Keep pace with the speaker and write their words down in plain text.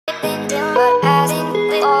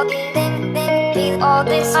all, feel all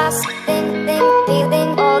this us,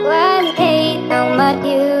 feeling all when you hate how much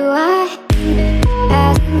you are.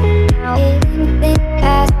 As now,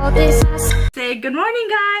 as all this us. Say good morning,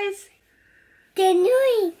 guys. Good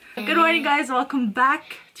morning. Good morning, guys. Welcome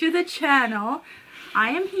back to the channel. I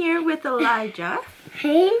am here with Elijah.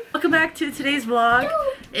 Hey. Welcome back to today's vlog.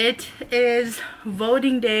 It is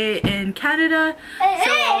voting day in Canada.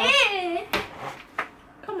 So,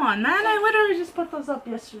 come on, man. I literally just put those up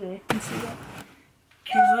yesterday. You see that?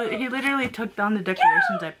 He literally took down the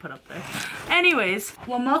decorations I put up there. Anyways,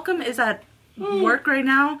 well, Malcolm is at work right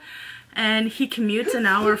now, and he commutes an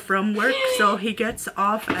hour from work, so he gets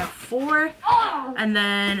off at 4, and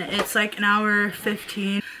then it's like an hour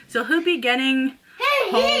 15. So he'll be getting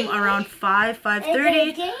home around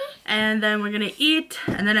 5:30, and then we're gonna eat,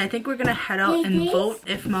 and then I think we're gonna head out and vote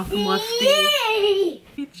if Malcolm left the...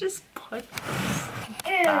 He just put this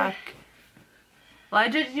back.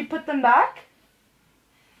 Elijah, did you put them back?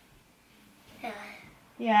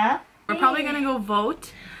 Yeah. We're probably gonna go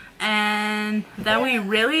vote, and then we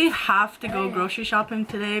really have to go grocery shopping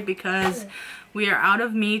today because we are out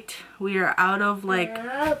of meat. We are out of like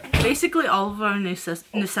basically all of our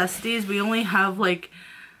necessities. We only have like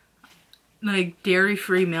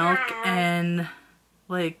dairy-free milk and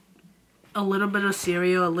like a little bit of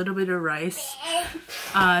cereal, a little bit of rice,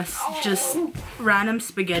 just random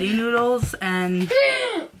spaghetti noodles, and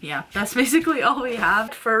yeah, that's basically all we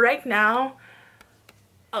have for right now.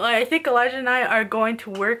 I think Elijah and I are going to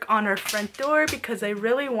work on our front door because I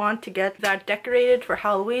really want to get that decorated for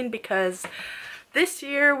Halloween, because this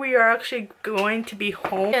year we are actually going to be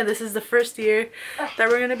home. Yeah, this is the first year that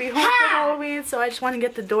we're going to be home for Halloween, so I just want to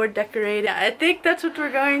get the door decorated. Yeah, I think that's what we're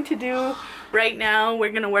going to do right now.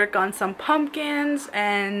 We're going to work on some pumpkins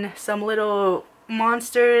and some little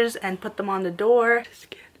monsters and put them on the door.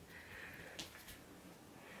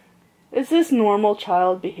 Is this normal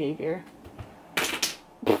child behavior?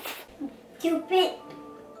 Stupid.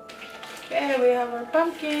 Okay, we have our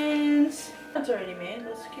pumpkins. That's already made.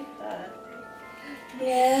 Let's keep that.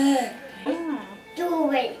 Yeah. Oh.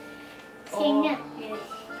 Do it. Oh.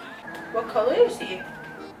 What color is he?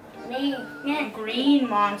 Me. Green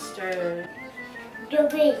monster. Do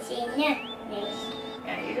it. Yeah,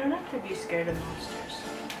 you don't have to be scared of monsters.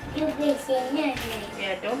 Do it.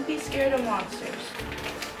 Yeah, don't be scared of monsters.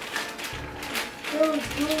 Do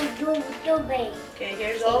it. Okay,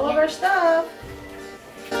 here's all of our stuff.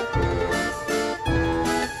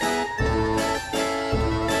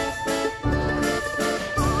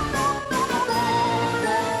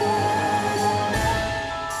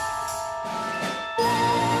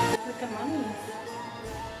 Look at mommy.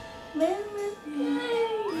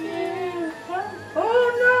 Oh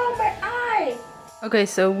no, my eye! Okay,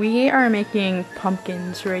 so we are making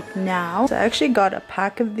pumpkins right now. So I actually got a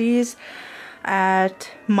pack of these at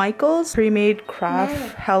Michael's pre-made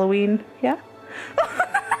craft Halloween. Yeah.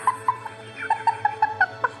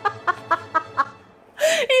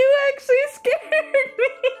 You actually scared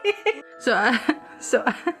me. So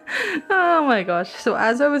oh my gosh. So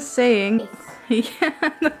as I was saying,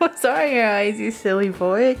 yeah, no, sorry your eyes, you silly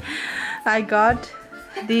boy. I got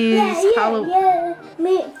these Halloween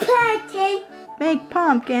make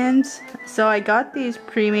pumpkins. So I got these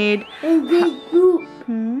pre-made.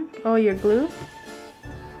 Oh, your glue?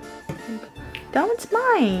 That one's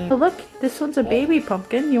mine. Oh, look, this one's a baby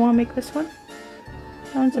pumpkin. You want to make this one?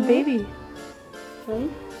 That one's a baby.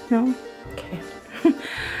 No? Okay.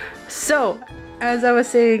 So, as I was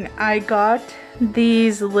saying, I got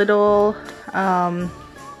these little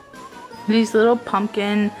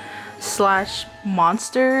pumpkin slash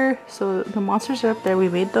monster. So the monsters are up there. We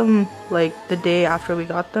made them like the day after we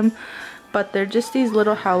got them. But they're just these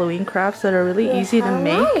little Halloween crafts that are really easy to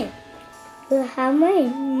make.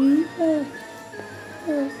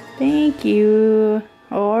 Thank you.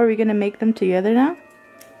 Oh, are we gonna make them together now?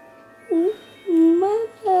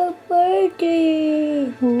 Mother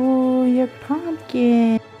birthday. Oh, your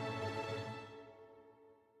pumpkin.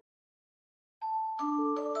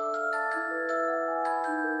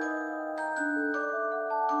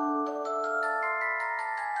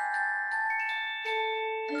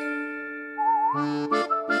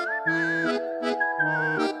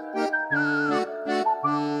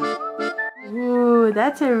 Ooh,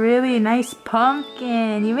 that's a really nice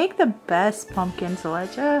pumpkin. You make the best pumpkins,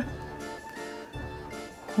 Elijah.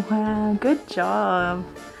 Wow, good job.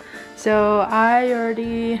 So I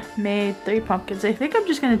already made 3 pumpkins. I think I'm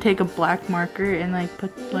just gonna take a black marker and like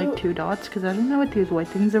put like 2 dots because I don't know what these white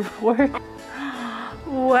things are for.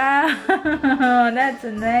 Wow, that's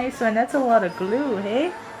a nice one. That's a lot of glue,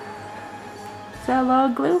 hey? Is that a lot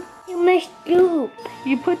of glue? Too much glue.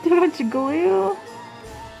 You put too much glue?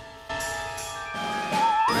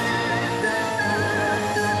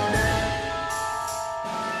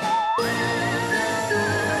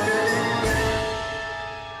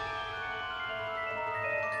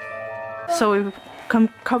 So we've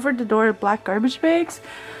covered the door with black garbage bags.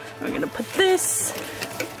 We're gonna put this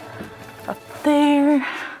up there.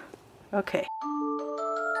 Okay.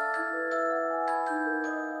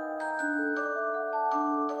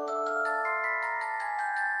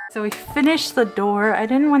 So we finished the door. I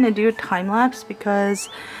didn't want to do a time lapse because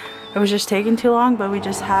it was just taking too long, but we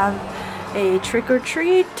just have a trick or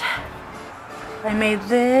treat. I made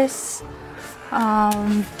this.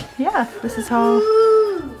 Yeah, this is how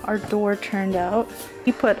our door turned out.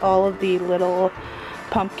 We put all of the little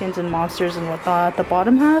pumpkins and monsters and whatnot at the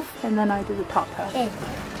bottom half, and then I did the top half.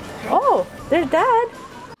 Oh, there's Dad.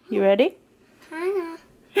 You ready?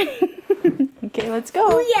 Okay, let's go.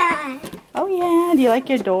 Oh yeah. Oh yeah, do you like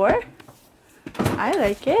your door? I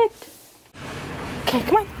like it. Okay,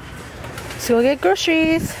 come on. Let's go get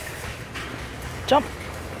groceries. Jump.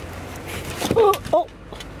 Oh, oh.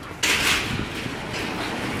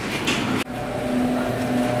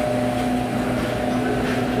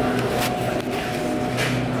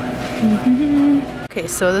 Okay,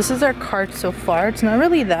 so this is our cart so far. It's not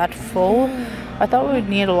really that full. I thought we would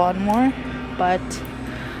need a lot more, but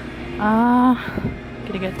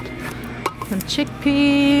gonna get some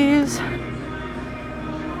chickpeas.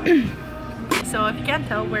 So if you can't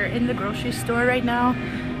tell, we're in the grocery store right now.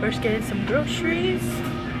 We're just getting some groceries.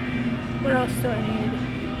 What else do I need?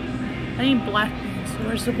 I need black beans.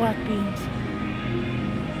 Where's the black beans?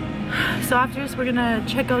 So after this, we're gonna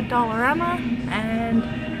check out Dollarama, and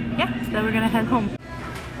yeah, then we're gonna head home.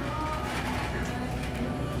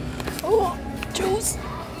 Oh, juice.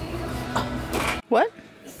 What?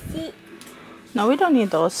 See. No, we don't need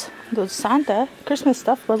those. Those Santa Christmas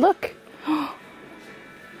stuff, but look.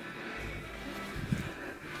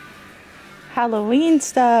 Halloween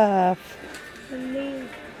stuff.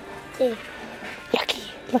 Yucky.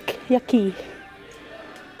 Look, yucky.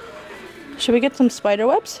 Should we get some spider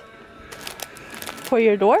webs for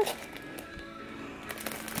your door?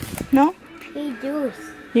 No? Hey, juice.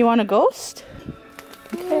 You want a ghost?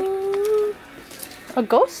 Okay. A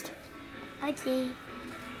ghost? Okay.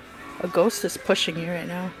 A ghost is pushing you right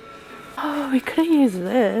now. Oh, we could have used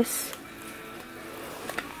this.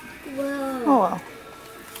 Whoa. Oh well.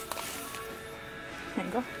 There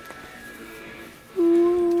you go.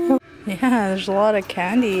 Yeah, there's a lot of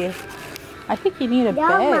candy. I think you need a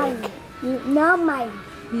bag. Not mine.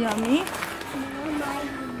 Yummy. Not mine.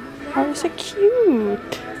 Oh, so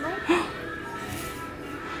cute. I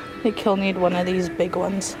think he'll need one of these big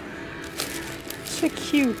ones. So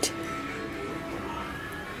cute.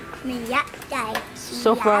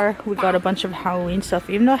 So far, we got a bunch of Halloween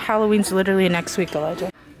stuff, even though Halloween's literally next week,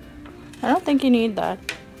 Elijah. I don't think you need that.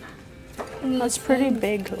 That's pretty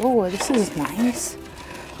big. Oh, this is nice.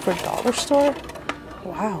 For a dollar store?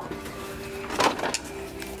 Wow.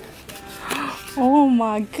 Oh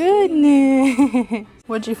my goodness.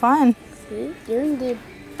 What'd you find? You're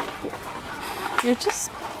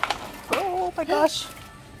just... Oh my gosh.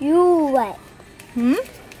 You what? Hmm?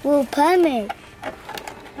 Well, Palmer.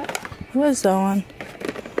 What is that one?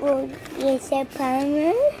 Well, you said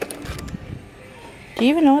Palmer? Do you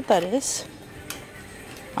even know what that is?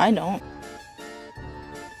 I don't.